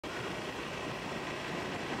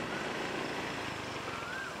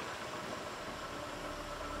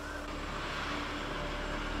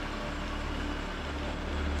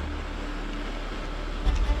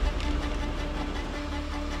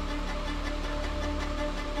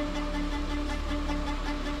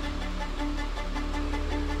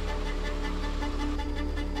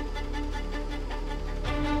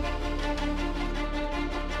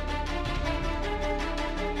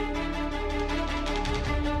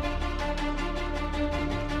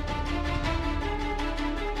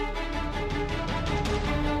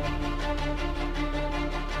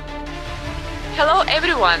Hello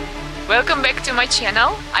everyone! Welcome back to my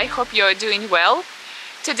channel. I hope you're doing well.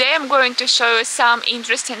 Today I'm going to show you some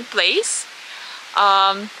interesting place.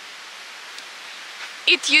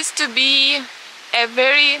 It used to be a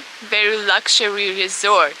very luxury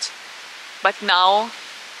resort, but now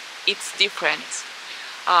it's different.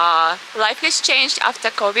 Life has changed after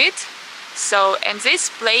COVID, and this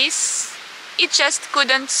place, it just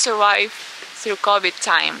couldn't survive through COVID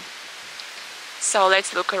time. So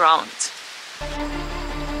let's look around.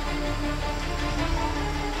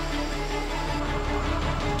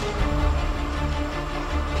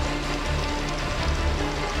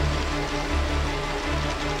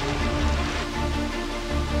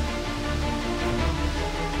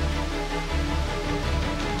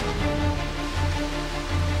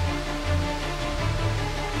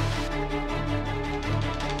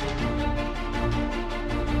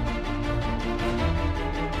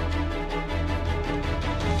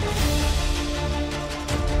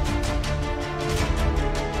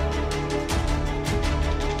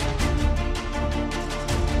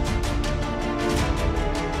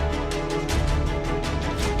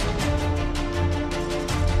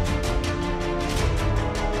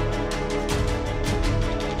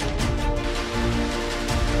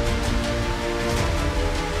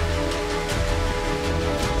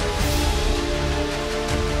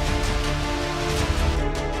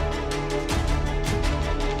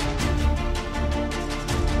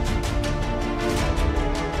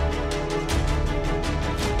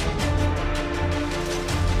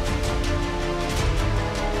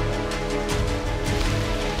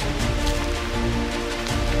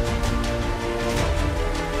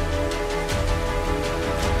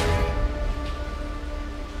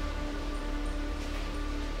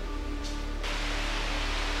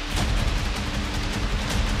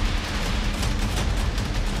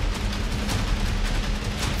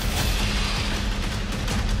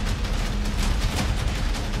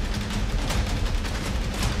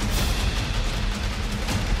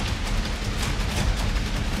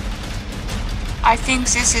 I think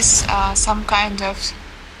this is some kind of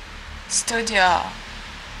studio.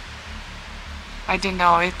 I don't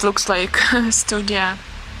know, it looks like a studio.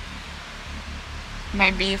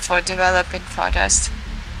 Maybe for developing photos.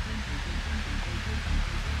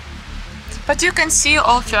 But you can see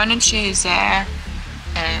all furniture is there,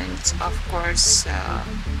 and of course the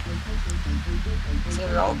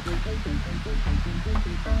rock.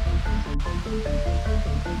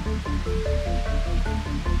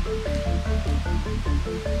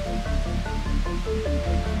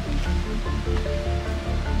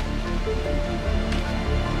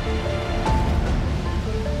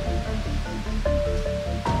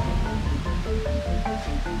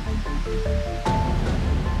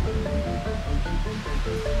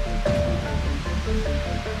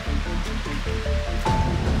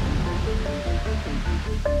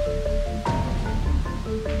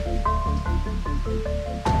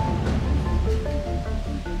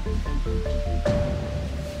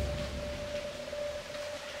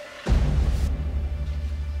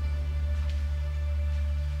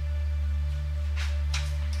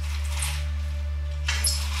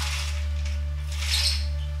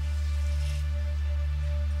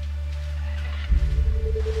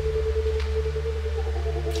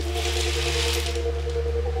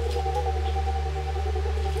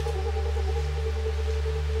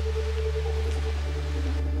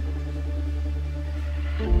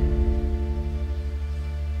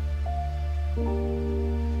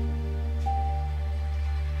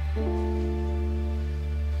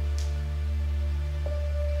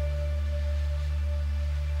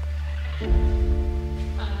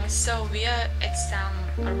 So we are at some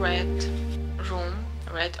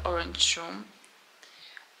red-orange room.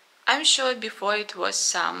 I'm sure before it was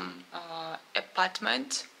some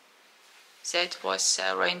apartment that was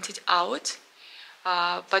rented out,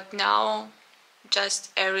 but now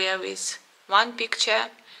just area with one picture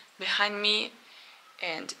behind me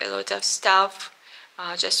and a lot of stuff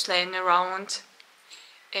just laying around,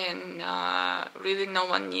 and really no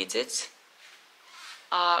one needs it.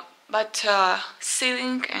 But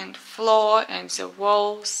ceiling and floor and the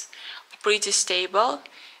walls are pretty stable,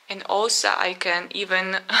 and also I can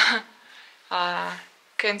even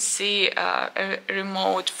can see a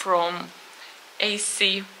remote from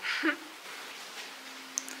AC.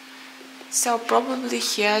 So probably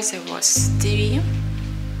here there was TV,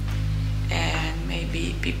 and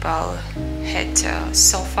maybe people had a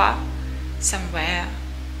sofa somewhere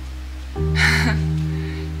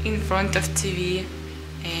in front of TV,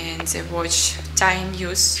 and they watch Thai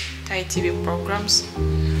news, Thai TV programs.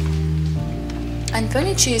 And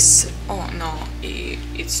furniture is, oh no,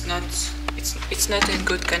 it's It's not in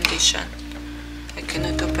good condition. I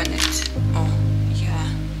cannot open it. Oh, yeah.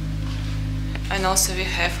 And also we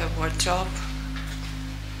have a wardrobe.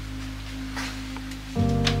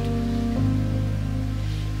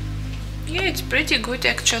 Yeah, it's pretty good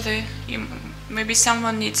actually. Maybe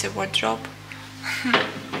someone needs a wardrobe.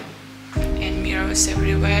 And mirrors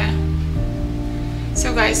everywhere.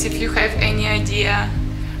 So guys, if you have any idea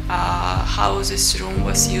how this room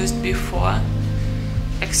was used before,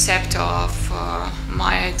 except of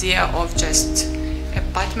my idea of just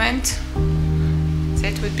apartment,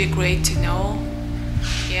 that would be great to know.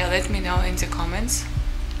 Yeah, let me know in the comments.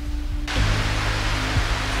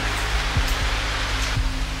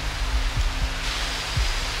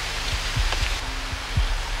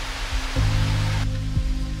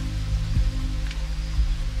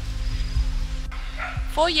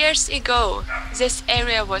 Four years ago, this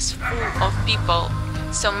area was full of people.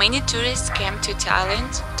 So many tourists came to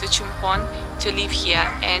Thailand, to Chumpon, to live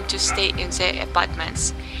here and to stay in their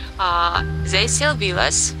apartments. They sell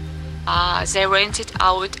villas, they rented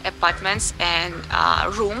out apartments and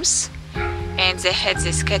rooms, and they had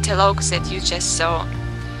this catalog that you just saw.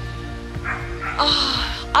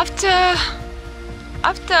 After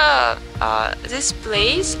this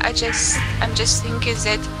place, I'm just thinking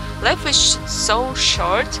that life is so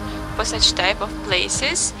short for such type of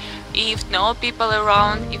places. If no people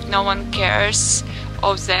around, if no one cares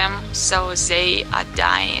of them, so they are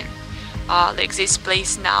dying. Like this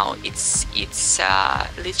place now, it's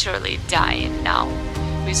literally dying now,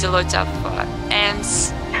 with a lot of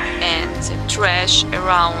ants and trash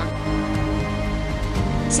around.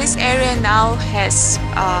 This area now has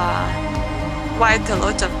quite a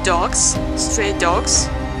lot of dogs, stray dogs.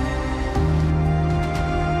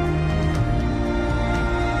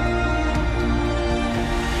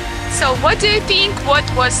 So what do you think, what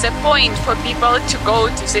was the point for people to go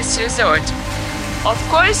to this resort? Of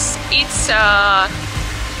course, it's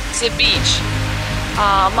the beach.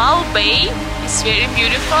 Mal Bay is very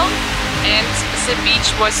beautiful and the beach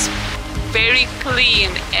was very clean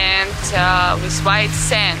and with white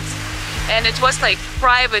sand. And it was like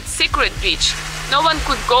private, secret beach. No one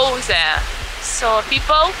could go there. So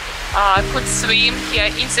people could swim here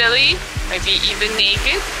easily, maybe even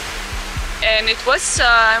naked. And it was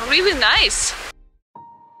really nice.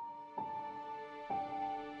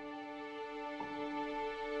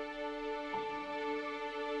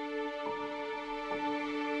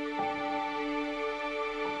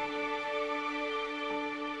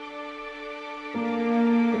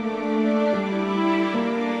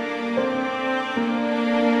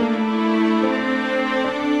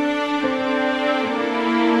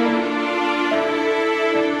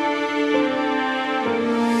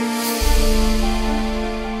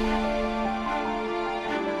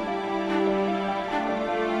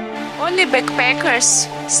 Only backpackers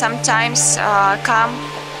sometimes come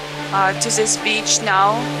to this beach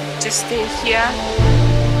now to stay here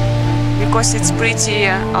because it's pretty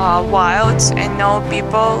wild and no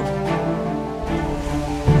people.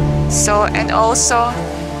 So, and also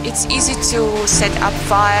it's easy to set up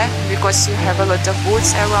fire because you have a lot of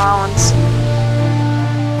woods around.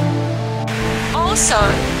 Also,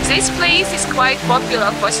 this place is quite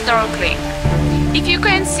popular for snorkeling. If you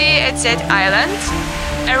can see at that island,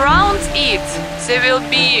 around it there will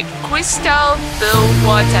be crystal blue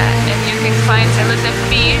water and you can find a lot of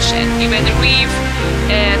fish and even a reef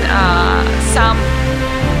and some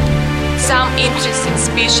interesting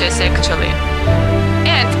species actually.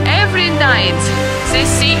 And every night the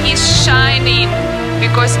sea is shining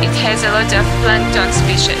because it has a lot of plankton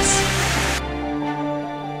species.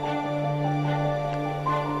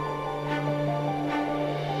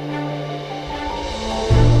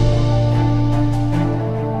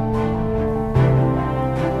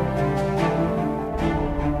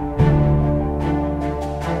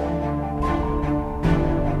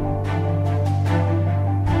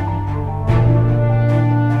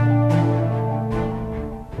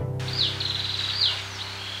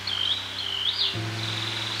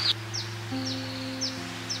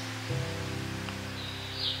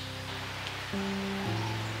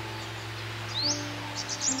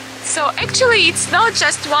 So actually it's not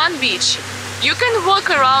just one beach. You can walk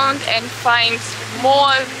around and find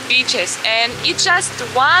more beaches and it's just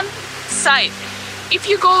one side. If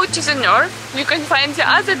you go to the north, you can find the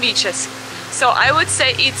other beaches. So I would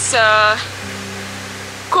say it's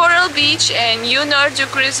Coral Beach and New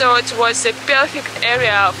Nordic Resort was a perfect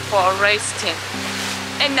area for resting.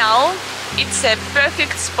 And now it's a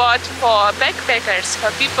perfect spot for backpackers,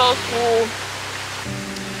 for people who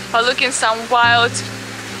are looking some wild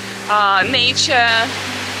nature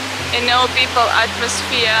and no people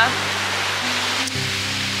atmosphere.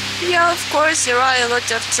 Yeah, of course, there are a lot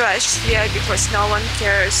of trash here because no one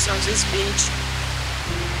cares on this beach.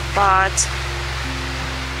 But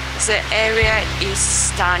the area is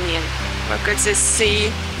stunning. Look at the sea.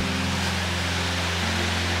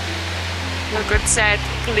 Look at that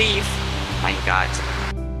cliff. My God.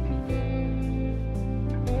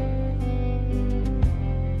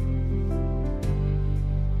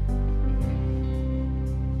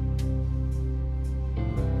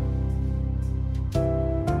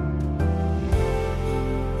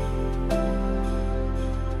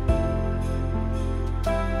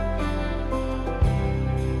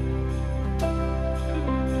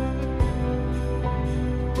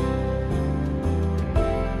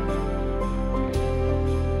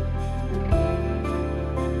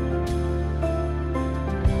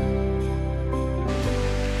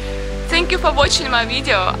 Thank you for watching my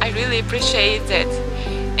video, I really appreciate it.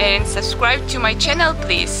 And subscribe to my channel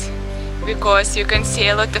please, because you can see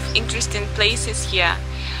a lot of interesting places here.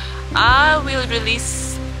 I will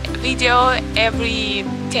release video every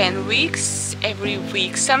 10 weeks, every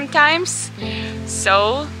week sometimes.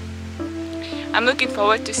 So I'm looking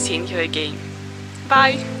forward to seeing you again.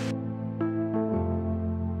 Bye!